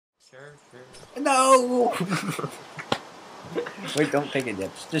Sure. No! Wait, don't take it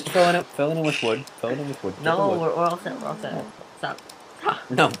yet. Just fill it in with wood. Fill it in with wood. Get the No, wood. we're all set. We're all set. Stop.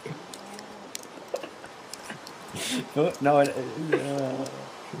 No. No.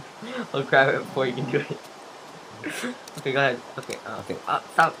 I'll grab it before you can do it. Okay, go ahead. Okay. Okay.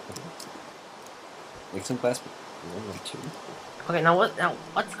 Stop. Make some glass. 1 or 2. Okay, now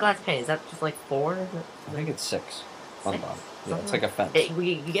what's glass pane? Is that just like 4? I think it's 6. On the bottom. Yeah, Something it's like a fence.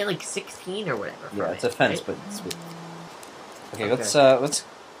 You get like 16 or whatever. Yeah, it's a fence, right? but it's wood. Okay, Okay. let's.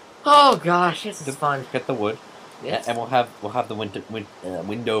 Oh gosh, this is fun. Get the wood. Yes. And we'll have the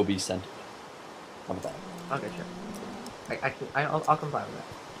window be centered. How about that? Okay, sure. I'll comply with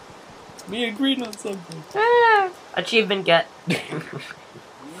that. We agreed on something. Achievement get.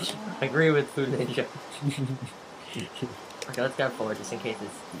 Agree with Food Ninja. Okay, let's grab 4 just in case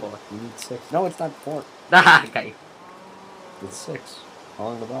it's 4. We need 6. No, it's not 4. Ah, got you. It's 6. All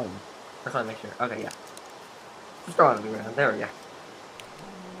on the bottom. I just want to make sure. Okay, yeah. Just throw it on the ground. There we go.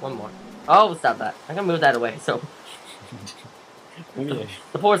 1 more. Oh, stop that. I'm gonna move that away, so... Okay.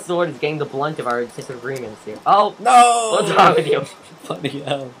 The poor sword is getting the blunt of our disagreements here. Oh! No! What's wrong with you? Bloody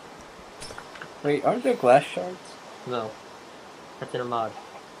hell. Wait, aren't there glass shards? No. That's in a mod.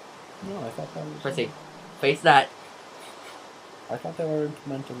 No, I thought that was... Let's see. Face that. I thought they were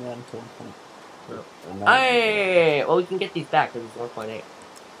implementing that until 1. No. Hey! Well, we can get these back because it's 1.8.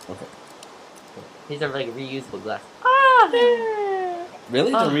 Okay. These are like reusable glass. Ah!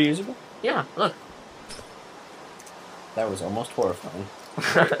 Really? They're reusable? Yeah, look. That was almost horrifying.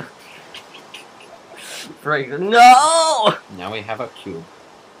 Break. No! Now we have a cube.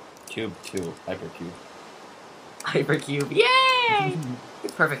 Cube 2. Hypercube. Hypercube. Yay!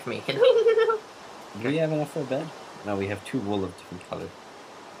 It's perfect for me. Can Do we have enough for a bed? No, we have 2 wool of different color.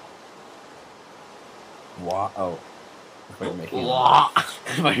 Wow. Oh. I thought you were making I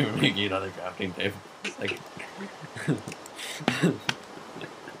thought you were making another crafting table. Like...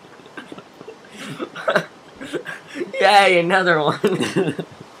 Yay, another one.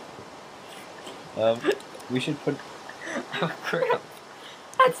 We should put... Oh, crap.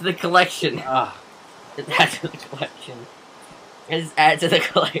 That's the collection. Ah. That's the collection. Just add to the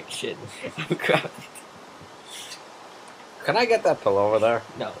collection. Oh, crap. Can I get that pillow over there?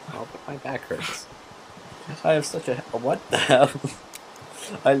 No. Oh, my back hurts. I have such a... What the hell?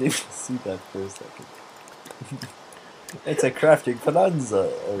 I didn't even see that for a second. It's a crafting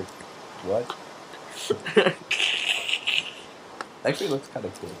bonanza, or what? Actually looks kind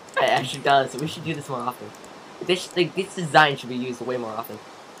of cool. It actually does. We should do this more often. This design should be used way more often.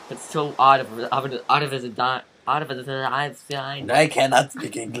 It's so out of a design. I cannot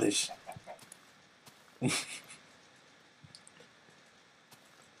speak English.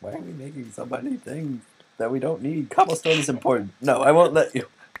 Why are we making so many things that we don't need? Cobblestone is important. No, I won't let you.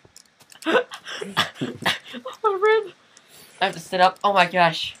 Oh, my rib. I have to sit up. Oh my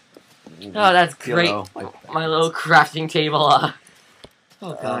gosh. Oh, that's great. My little crafting table.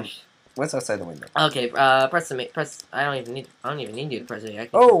 Oh gosh. What's outside the window? Okay. Press the press. I don't even need you to press it.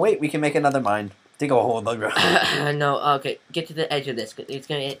 Oh wait, we can make another mine. Dig a hole in the ground. No. Okay. Get to the edge of this. It's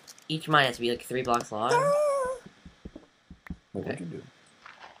gonna. Each mine has to be like 3 blocks long. Wait, what'd you do?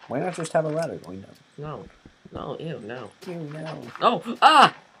 Why not just have a ladder going down? No. No. Ew. No. Ew, no. Oh.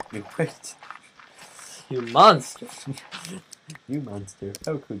 Ah. You quit. You monster. You monster.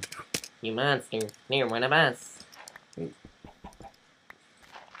 How could you? You monster. Near one of us. Wait.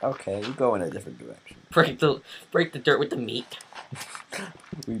 Okay, you go in a different direction. Break the dirt with the meat.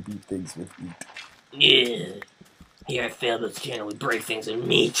 We beat things with meat. Yeah. Here at Failboat's channel, we break things with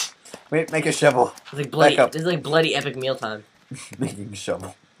meat. Wait, make a shovel. It's like bloody. Back up. This is like bloody epic mealtime. Making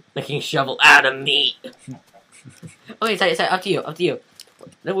shovel. Making shovel out of meat. Okay, sorry, up to you. Up to you.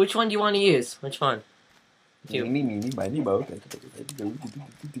 Which one do you want to use? Which one? Meeny, miny, moe.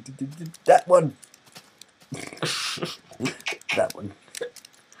 That one. That one.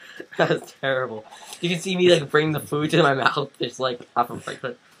 That was terrible. You can see me like bring the food to my mouth, just like off of right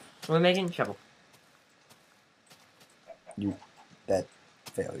foot. What am I making? Shovel. You, that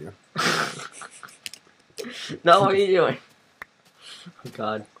failure. No, what are you doing? Oh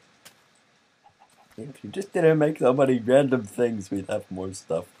God. If you just didn't make so many random things, we'd have more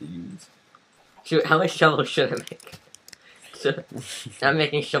stuff to use. Shoot, how many shovels should I make? I'm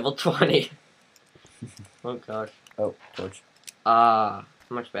making shovel 20. Oh gosh. Oh, torch. Ah,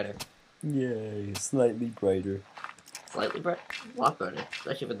 much better. Yay, slightly brighter. Slightly bright? A lot better.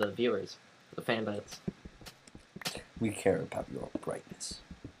 Especially for the viewers. The fan buds. We care about your brightness.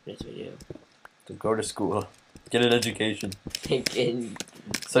 Yes, we do. So go to school. Get an education. Get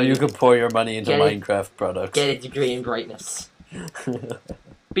So you can pour your money into Minecraft products. Get a degree in brightness.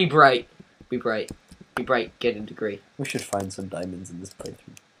 Be bright. Be bright. Be bright. Get a degree. We should find some diamonds in this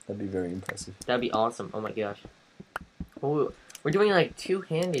playthrough. That'd be very impressive. That'd be awesome. Oh my gosh. Ooh, we're doing like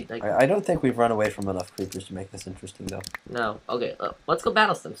two-handed. Like I don't think we've run away from enough creepers to make this interesting, though. no. Okay, let's go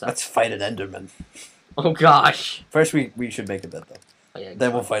battle some stuff. Let's fight an Enderman. Oh gosh. First, we should make a bed, though. Oh, yeah,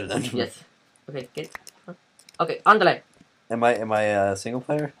 Then we'll fight an Enderman. Yes. Okay, get. Okay, andale. Am I single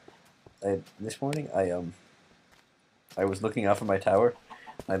player? This morning, I was looking out from my tower.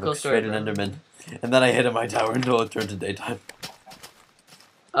 I looked straight at Enderman, and then I hit my tower until it turned to daytime.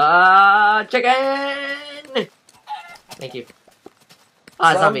 Chicken! Thank you.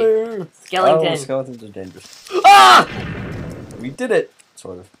 Zombie. Skeleton. Oh, skeletons are dangerous. Ah! We did it!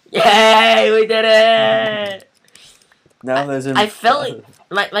 Sort of. Yay! We did it! Now there's I felt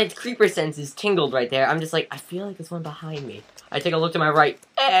like my creeper senses tingled right there. I'm just like, I feel like there's one behind me. I take a look to my right.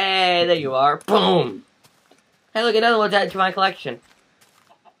 Hey, there you are. Boom! Hey, look, another one's added to my collection.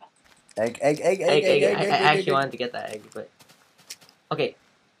 Egg. I actually wanted to get that egg, but... Okay.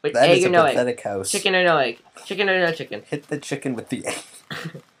 Wait, That egg is or a no egg? pathetic house. Chicken or no egg? Chicken or no chicken? Hit the chicken with the egg.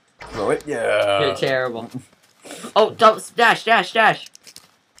 Throw it, yeah. You're terrible. Oh, dash.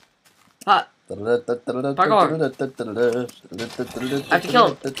 Hot. Parkour. I have to kill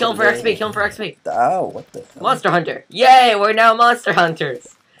him. Kill him for XP. Kill him for XP. Ow, what the hell? Monster Hunter. Yay, we're now Monster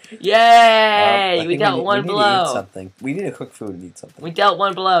Hunters. Yay, we dealt one blow. We need to eat something. We need to cook food and eat something. We dealt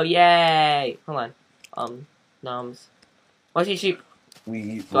one blow. Yay. Hold on. Noms. What's he sheep? We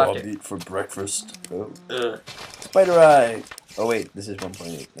eat raw meat for breakfast. Oh. Ugh. Spider eye. Oh wait, this is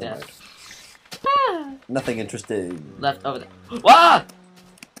 1.8. Yeah. Nothing interesting. Left over there. Wah!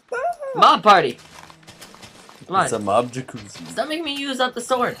 Mob party. Come on. It's a mob jacuzzi. Stop making me use up the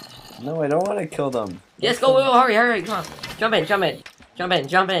sword. No, I don't want to kill them. Yes, go, hurry, come on. Jump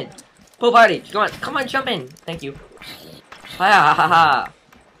in. Pool party, come on, jump in. Thank you. Ha.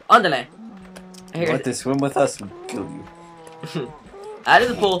 Andale. You want to swim with us? We'll kill you. Out of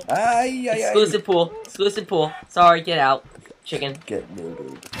the pool. Ay. Exclusive pool. Sorry, get out. Chicken. Get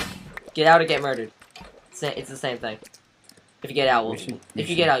murdered. Get out or get murdered. It's the same thing. If you get out,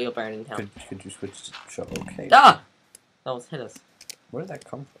 get out, you'll burn in hell. Could you switch to show? Okay. Ah! That almost hit us. Where did that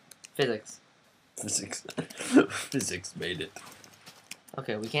come from? Physics. Physics made it.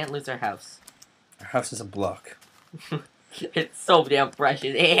 Okay, we can't lose our house. Our house is a block. It's so damn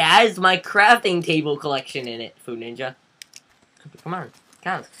precious. It has my crafting table collection in it, Food Ninja. Come on,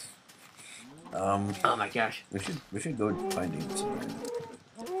 cows. Oh my gosh. We should go finding somewhere.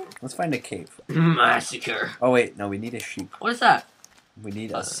 Let's find a cave. Massacre. Oh wait, no, we need a sheep. What is that? We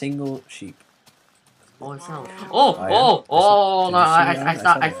need a single sheep. Oh, it's not. Oh! No,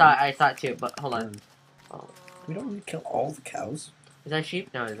 I saw it too. But hold on. Oh. We don't need to kill all the cows. Is that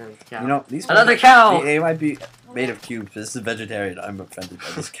sheep? No, it's a cow. You know, these another cow. They might be made of cubes. This is a vegetarian. I'm offended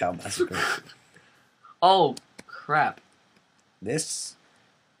by this cow massacre. Oh crap! This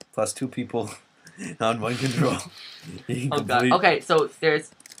plus 2 people on 1 control. Oh god. Okay, so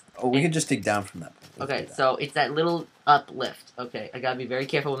there's. Oh, we can just dig down from that. Okay, so it's that little uplift. Okay, I gotta be very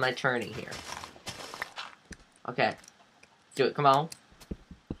careful with my turning here. Okay, do it. Come on.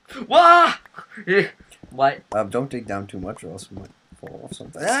 Wah! What? Don't dig down too much, or else we might fall off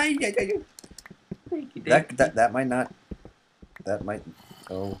something. That might not. That might.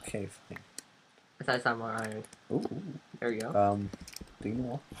 Okay, fine. I thought I saw more iron. Ooh. There we go. Digging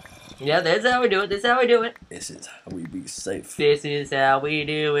wall. Yeah, that's how we do it. This is how we do it. This is how we be safe. This is how we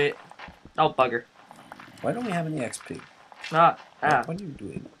do it. Oh, bugger. Why don't we have any XP? What are you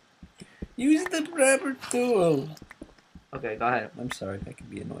doing? Use the grabber tool. Okay, go ahead. I'm sorry, that can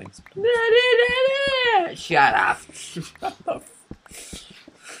be annoying sometimes. Shut up.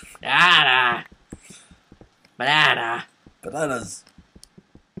 Banana. Bananas.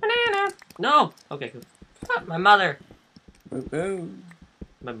 Banana. No. Okay, good. Ah, my mother. Oh.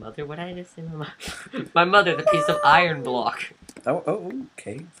 My mother? What did I just say? My mother, the piece of iron block. Oh,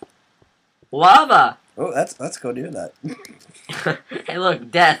 cave. Lava. Oh, let's go do that. Hey,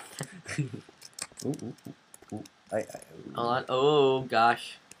 look, death. Ooh. Hold on. Oh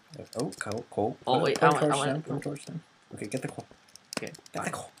gosh. Oh, coal. Oh wait, I want to torch them. Okay, get the coal. Okay, get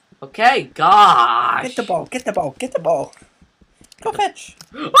the coal. Okay, gosh. Get the ball. Go fetch.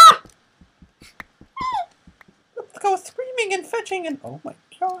 Ah! Let's go screaming and fetching and oh my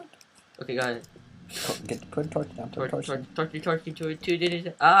god. Okay, go ahead. Put a torch down. Torch.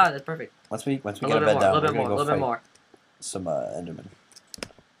 Ah, that's perfect. Once we get a bed down, we're gonna go fight more. Some Enderman.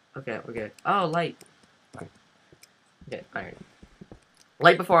 Okay, we're good. Oh, light. Okay, iron.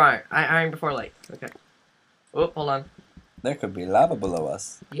 Light before iron. Iron before light. Okay. Oh, hold on. There could be lava below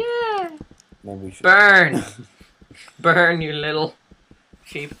us. Yeah. Maybe we should burn. Burn, you little.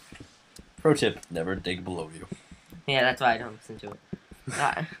 Sheep. Pro tip: never dig below you. Yeah, that's why I don't listen to it.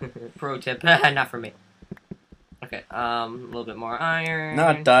 Pro tip, not for me. Okay, a little bit more iron.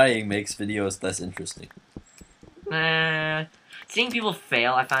 Not dying makes videos less interesting. Seeing people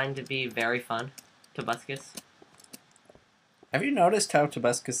fail, I find to be very fun. Tobuscus. Have you noticed how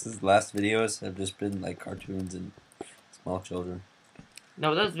Tobuscus' last videos have just been like cartoons and small children?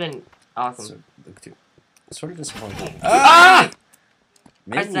 No, those have been awesome. So, look too. Sort of disappointing. Ah!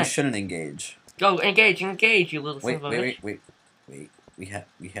 Maybe we shouldn't engage. Go engage, engage, you little son of a bitch. Wait. We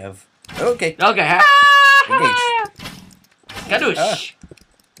have. Okay. Okay. Engage. Gadoosh.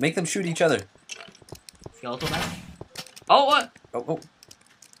 Make them shoot each other. Skeletal match. Oh what? Oh.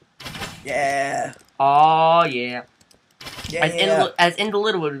 Yeah. Oh yeah. Yeah. As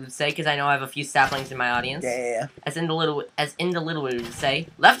Indalittlewood would say, because I know I have a few saplings in my audience. Yeah. As Indalittlewood would say,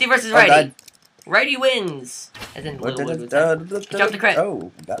 lefty versus righty. Righty wins. As Indalittlewood would say. Jump the crit.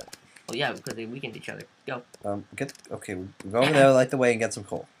 Oh, got it. Well, yeah, because they weakened each other. Go. Okay, we go over there, light the way, and get some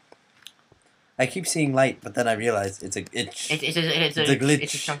coal. I keep seeing light, but then I realize it's a glitch. It's a glitch.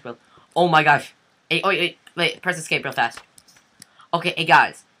 It's a chunk build. Oh my gosh. Hey, wait, press escape real fast. Okay, hey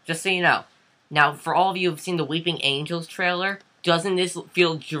guys, just so you know. Now, for all of you who've seen the Weeping Angels trailer, doesn't this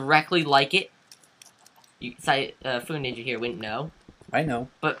feel directly like it? Food Ninja here wouldn't know. I know,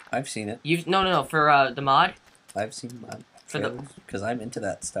 but I've seen it. No, for the mod. I've seen mod trailers because I'm into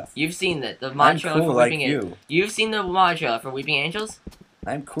that stuff. You've seen the mod trailer for Weeping Angels. You've seen the mod trailer for Weeping Angels.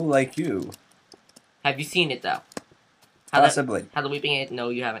 I'm cool like you. Have you seen it though? Possibly. How the Weeping Angels? No,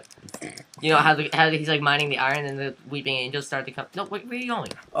 you haven't. You know how he's like mining the iron and the Weeping Angels start to come. No, wait, where are you going?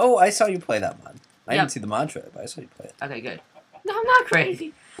 Oh, I saw you play that mod. I didn't see the mod trailer, but I saw you play it. Okay, good. No, I'm not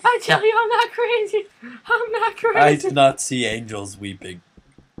crazy. I tell you, I'm not crazy. I'm not crazy. I did not see angels weeping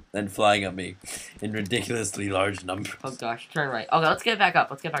and flying at me in ridiculously large numbers. Oh gosh, turn right. Okay, let's get back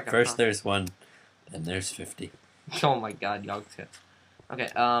up. First there's 1, and there's 50. Oh my god, y'all. Okay,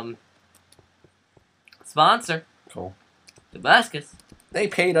 sponsor. Cool. Tobuscus. They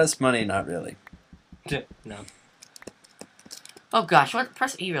paid us money, not really. No. Oh gosh, what?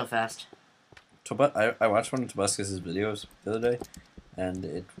 Press E real fast. I watched one of Tobuscus' videos the other day, and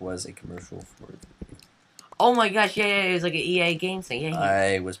it was a commercial for... Oh my gosh, yeah, it was like an EA Games thing. Yeah,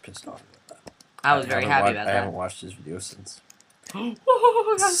 I was pissed off about that. I was very happy about that. I haven't watched his video since.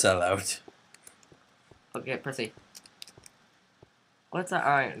 Oh, sell out. Okay, press E. What's our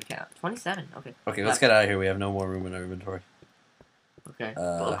iron count? 27. Okay. Okay, let's get out of here. We have no more room in our inventory. Okay.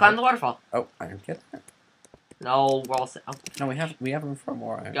 Climb the waterfall. Oh, iron get there. No, we're all set. Oh. No, we have room for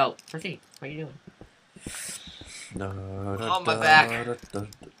more iron. Go, proceed. What are you doing? Oh, my back.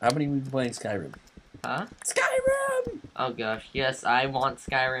 How many have we been playing Skyrim? Huh? Skyrim! Oh gosh, yes, I want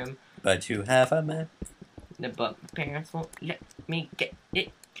Skyrim. But you have a map. No, but my parents won't let me get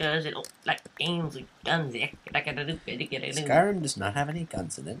it because it don't like games with guns. Skyrim does not have any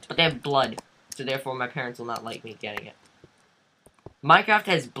guns in it. But they have blood, so therefore my parents will not like me getting it. Minecraft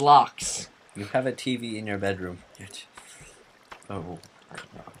has blocks. You have a TV in your bedroom. Oh.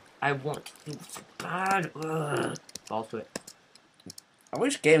 I want to so bad. Ugh. Balls to it. I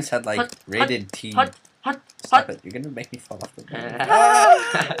wish games had like rated T. Stop it! You're gonna make me fall off the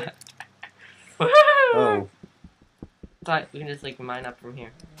bed. Oh. Sorry, we can just like mine up from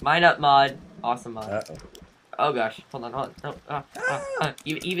here. Mine up mod. Awesome mod. Uh-oh. Oh gosh, hold on. No,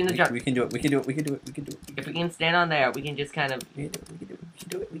 even the jump. We can do it. We can do it. If we can stand on there, we can just kind of. We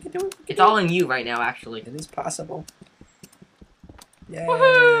can do it. It's all in you right now, actually. It is possible. Yay!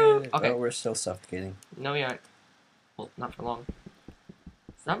 Okay. Oh, we're still suffocating. No, we aren't. Well, not for long.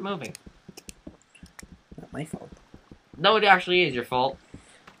 Stop moving. Not my fault. No, it actually is your fault.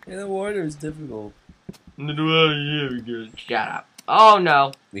 Yeah, the water is difficult. Shut up. Oh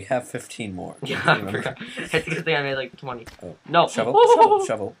no. We have 15 more. Yeah, I forgot. It's a good thing I made like 20. Oh. No.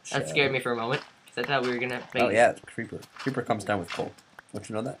 Shovel. That scared me for a moment. Because I thought we were gonna make... Oh yeah, Creeper. Creeper comes down with coal. Don't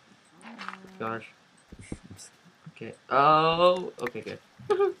you know that? Gosh. Okay. Oh, okay, good.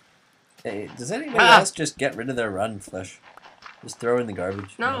 Hey, does anybody else just get rid of their rotten flesh? Just throw in the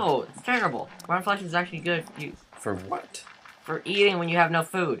garbage? No, it's terrible. Rotten flesh is actually good for you. For what? For eating when you have no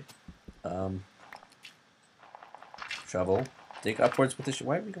food. Shovel. Dig upwards with the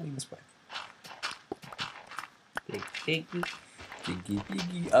Why are we going this way? Diggy.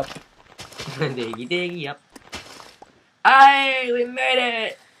 Diggy up. Diggy up. Aye, we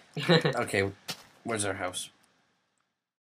made it! Okay, where's our house?